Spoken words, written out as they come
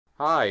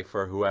Hi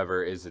for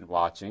whoever isn't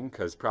watching,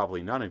 because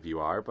probably none of you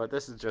are, but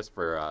this is just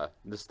for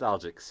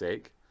nostalgic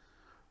sake.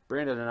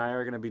 Brandon and I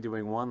are going to be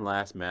doing one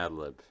last Mad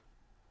Lib,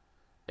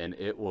 and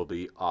it will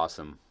be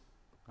awesome.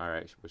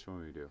 Alright, which one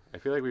will we do? I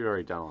feel like we've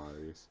already done a lot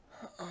of these.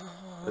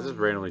 Let's just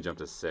randomly jump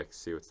to 6,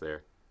 see what's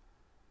there.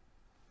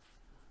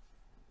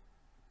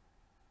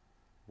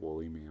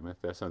 Woolly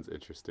mammoth, that sounds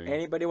interesting.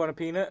 Anybody want a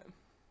peanut?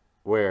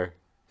 Where?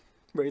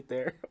 Right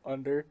there.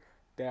 Under,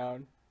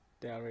 down,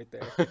 right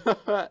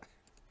there.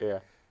 Yeah.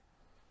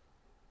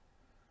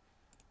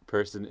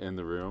 Person in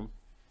the room.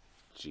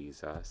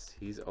 Jesus,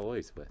 he's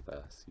always with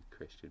us, you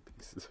Christian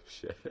pieces of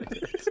shit.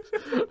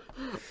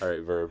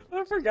 Alright, verb.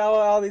 I forgot what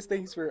all these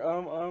things were.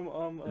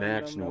 An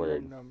action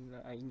word.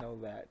 I know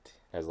that.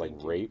 Has like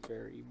Thank rape. you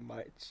very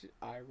much.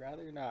 I'd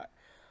rather not.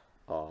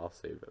 Oh, I'll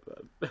save it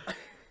then.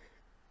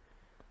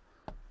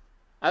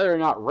 Either or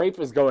not, rape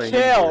is going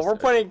Kill! in We're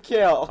putting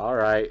kill.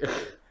 Alright.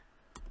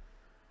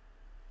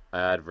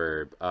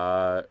 Adverb.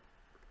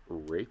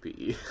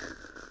 Rapey.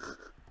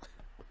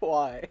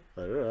 Why?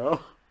 I don't know.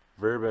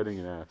 Verb ending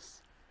in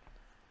S.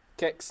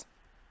 Kicks.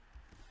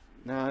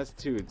 Nah, it's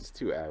too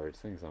average.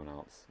 Think of someone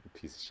else. A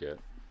piece of shit.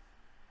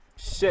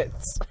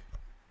 Shits.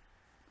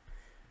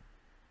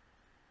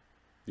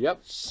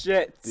 Yep.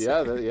 Shits.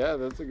 Yeah,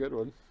 that's a good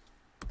one.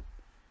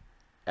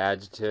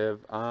 Adjective.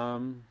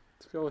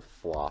 Let's go with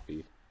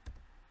floppy.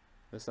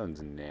 That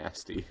sounds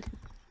nasty.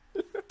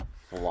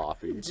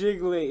 Floppy.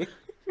 Jiggly.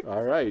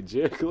 Alright,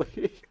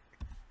 jiggly.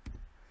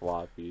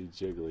 Floppy,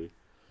 jiggly.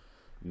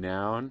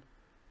 Noun.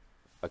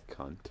 A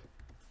cunt.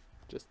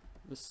 Just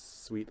a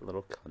sweet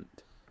little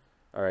cunt.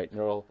 Alright,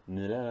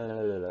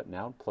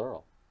 noun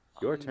plural.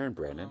 Your turn,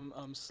 Brandon.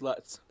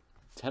 Sluts.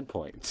 10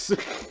 points.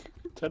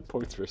 10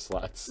 points for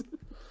sluts.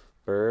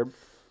 Verb.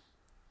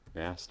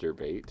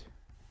 Masturbate.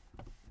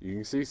 You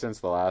can see since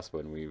the last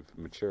one we've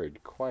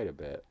matured quite a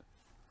bit.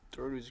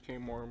 Jordan just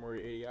became more and more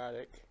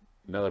idiotic.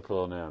 Another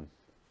plural noun.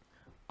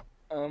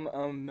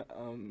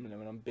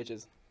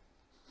 Bitches.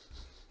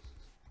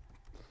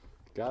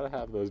 Gotta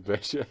have those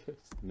bitches.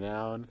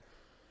 Noun.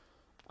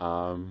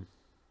 Let's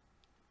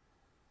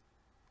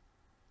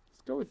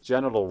go with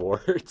genital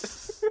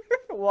warts.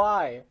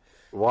 Why?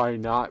 Why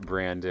not,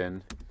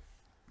 Brandon?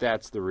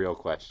 That's the real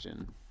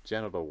question.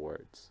 Genital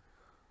warts.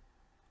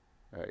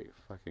 Alright,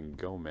 fucking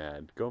go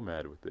mad. Go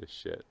mad with this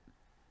shit.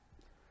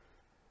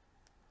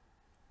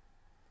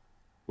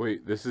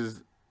 Wait,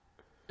 is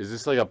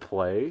this like a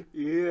play?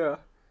 Yeah.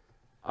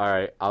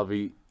 Alright, I'll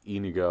be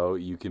Inigo,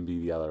 you can be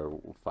the other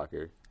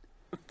fucker.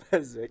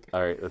 Physic.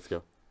 Alright, let's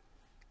go.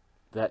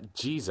 That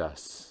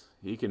Jesus,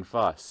 he can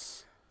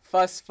fuss.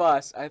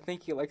 Fuss. I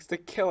think he likes to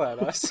kill at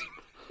us.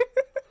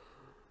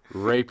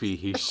 Rapey,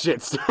 he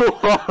shits no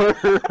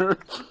harm.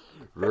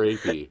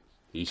 Rapey,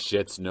 he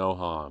shits no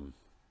harm.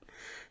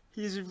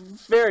 He's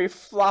very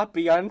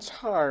floppy on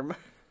charm.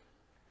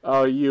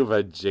 Oh, you've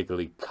a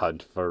jiggly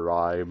cunt for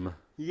rhyme.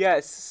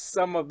 Yes,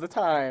 some of the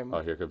time.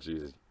 Oh, here comes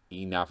Jesus.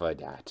 Enough of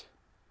that.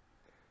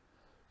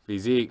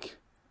 Physique,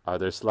 are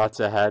there sluts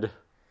ahead?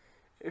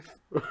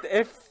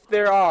 If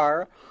there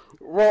are,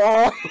 we'll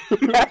all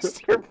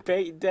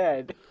masturbate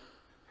dead.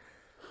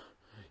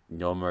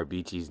 No more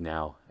beaches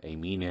now. I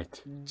mean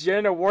it.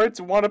 Jenna Warts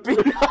wanna be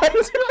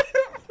nuts.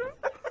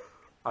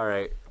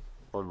 Alright,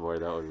 one more.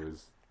 That one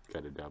was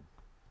kind of dumb.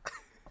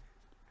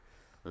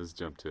 Let's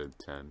jump to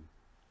 10.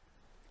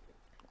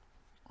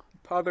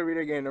 Popular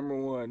video game number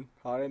 1.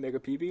 How to make a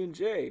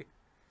PB&J.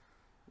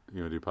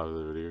 You want to do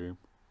popular video game?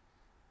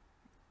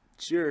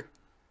 Sure.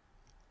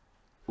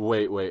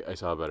 Wait, I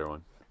saw a better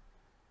one.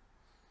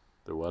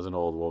 There was an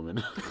old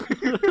woman.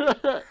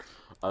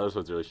 Oh, this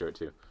one's really short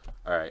too.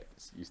 Alright,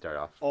 you start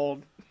off.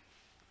 Old.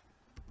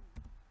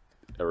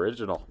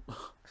 Original.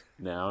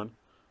 Noun.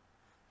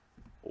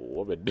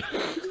 Woman.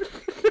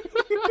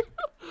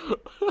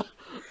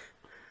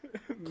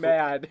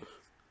 Mad.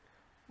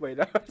 Wait,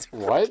 no.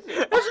 What?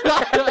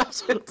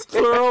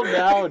 Plural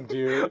noun,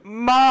 dude.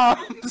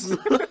 Moms.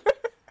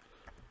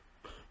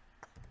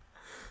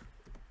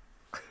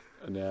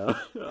 No.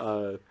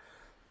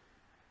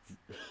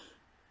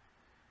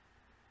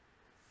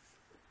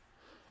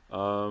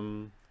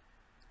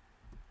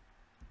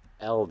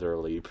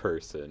 Elderly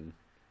person.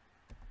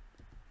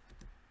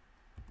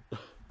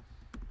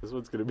 This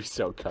one's gonna be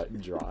so cut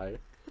and dry.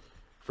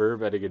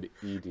 Verb ending in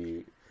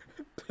ed.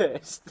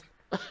 Pissed.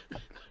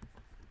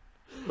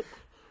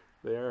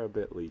 They are a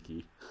bit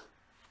leaky.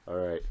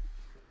 Alright.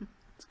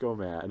 Let's go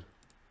mad.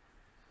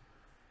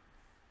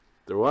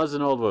 There was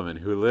an old woman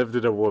who lived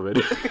in a woman.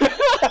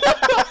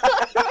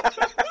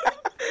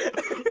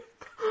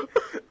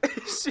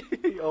 Is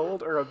she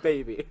old or a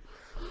baby?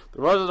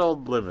 There was an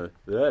old woman.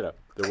 There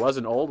was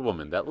an old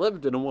woman that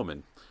lived in a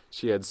woman.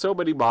 She had so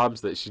many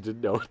moms that she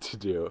didn't know what to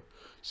do.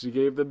 She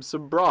gave them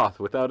some broth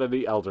without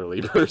any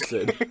elderly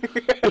person.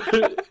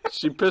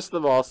 She pissed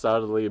them all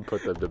soundly and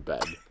put them to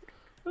bed.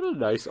 What a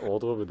nice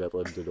old woman that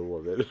lived in a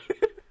woman.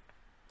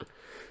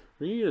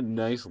 We need a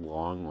nice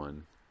long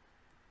one.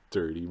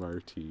 Dirty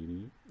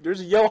martini.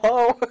 There's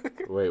yo-ho.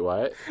 Wait,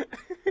 what?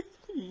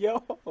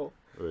 Yo.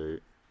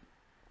 Wait.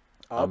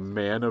 A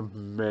man of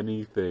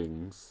many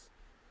things.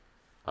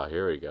 Oh,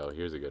 here we go.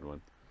 Here's a good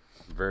one.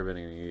 Verb and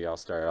ing. I'll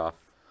start off.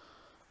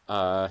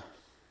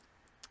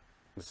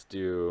 Let's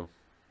do.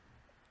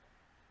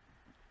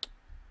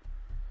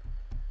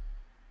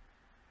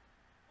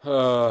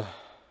 I'm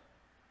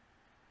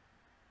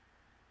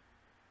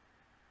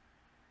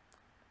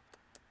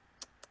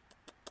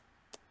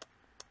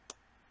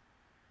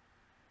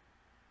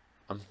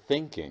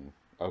thinking.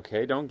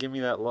 Okay, don't give me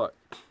that look.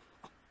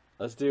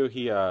 Let's do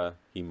he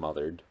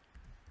mothered.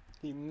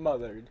 He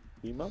mothered.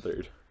 He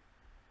mothered.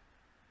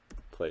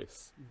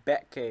 Place.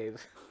 Batcave.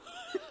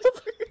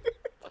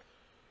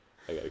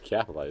 I gotta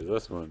capitalize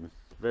this one.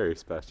 Very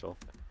special.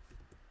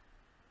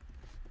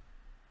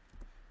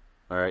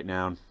 Alright,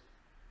 noun.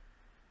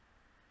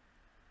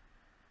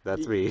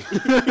 That's me.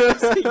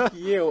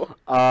 You.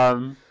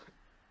 Bat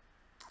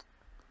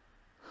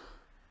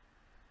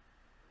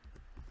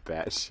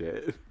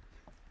shit.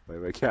 Why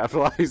am I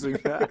capitalizing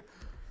that?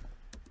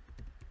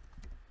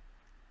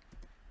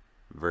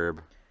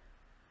 Verb.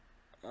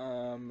 I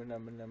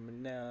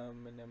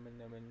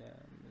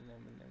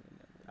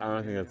I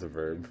don't think that's a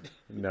verb.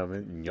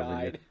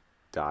 Died.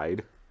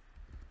 Died.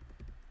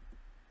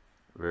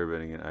 Verb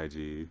ending in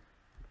ig.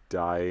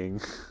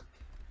 Dying.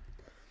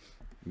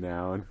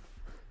 Noun.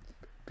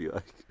 Be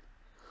like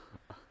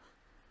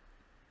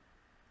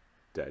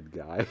dead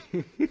guy.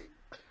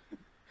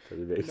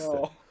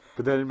 No.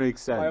 But then it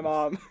makes sense. My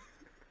mom.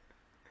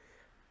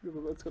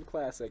 Let's go to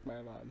classic.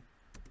 My mom.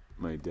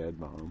 My dead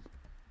mom.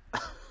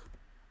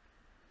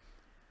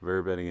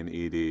 Verb ending in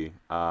ed.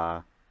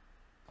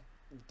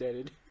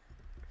 Deaded.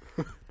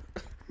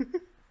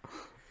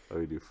 Let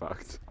me do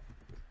fucked.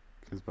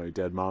 Because my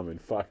dead mom and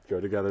fucked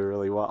go together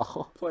really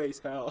well. Place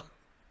hell.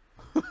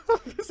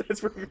 Because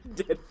that's where your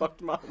dead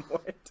fucked mom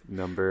went.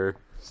 Number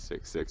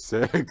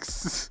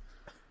 666.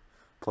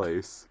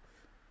 Place.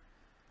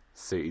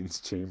 Satan's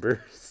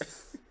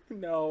chambers.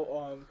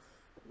 No,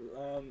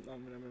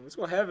 let's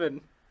go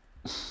heaven.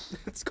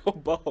 Let's go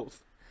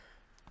both.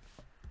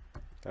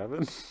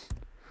 Heaven?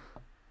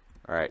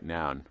 Alright,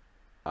 noun.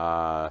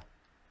 God.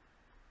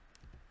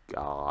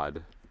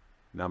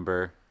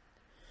 Number.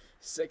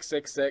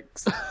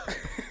 666.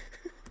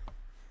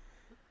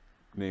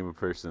 Name a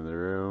person in the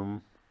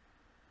room.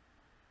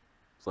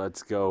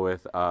 Let's go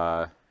with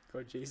Go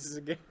Jesus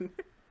again.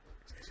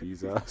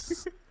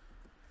 Jesus.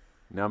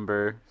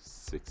 Number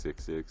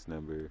 666.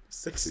 Number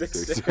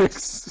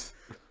 666.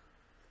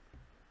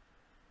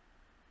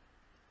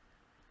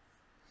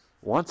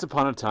 Once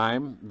upon a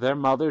time, there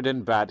mothered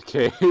in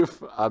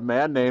Batcave a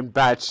man named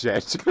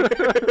Batshit.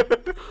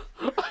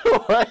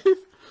 What?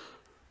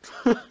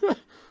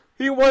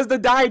 He was the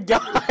died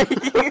guy.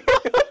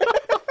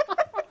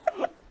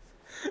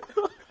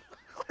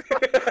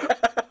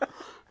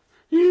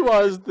 He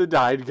was the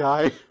died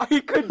guy.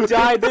 He could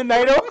die the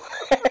night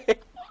away.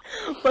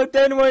 But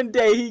then one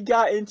day he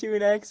got into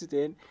an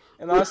accident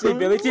and lost the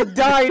ability to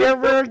die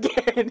ever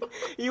again.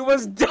 He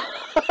was dying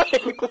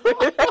when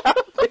it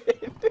happened.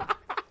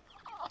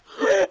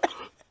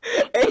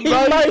 And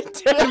my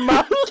dead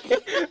mom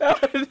came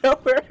out of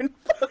nowhere and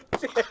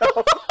fucked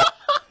him.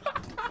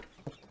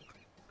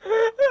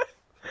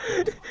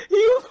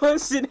 He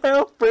was in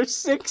hell for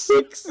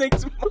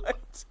 666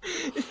 months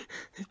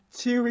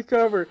to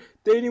recover.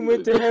 Then he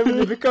went to heaven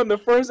to become the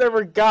first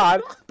ever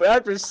god. But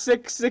after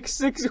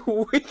 666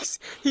 weeks,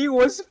 he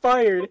was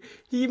fired.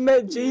 He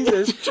met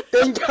Jesus,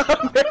 then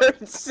got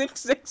married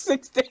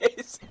 666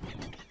 days.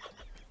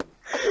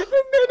 And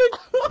then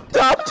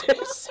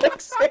adopted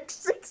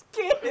 666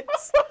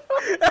 kids.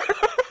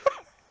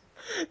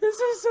 This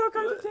is so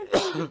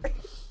contradictory.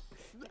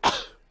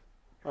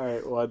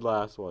 Alright, one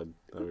last one.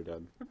 Then we're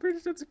done. I'm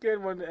pretty sure that's a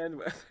good one to end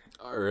with.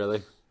 Oh,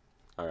 really?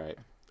 Alright,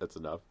 that's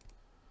enough.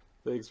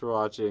 Thanks for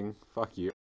watching. Fuck you.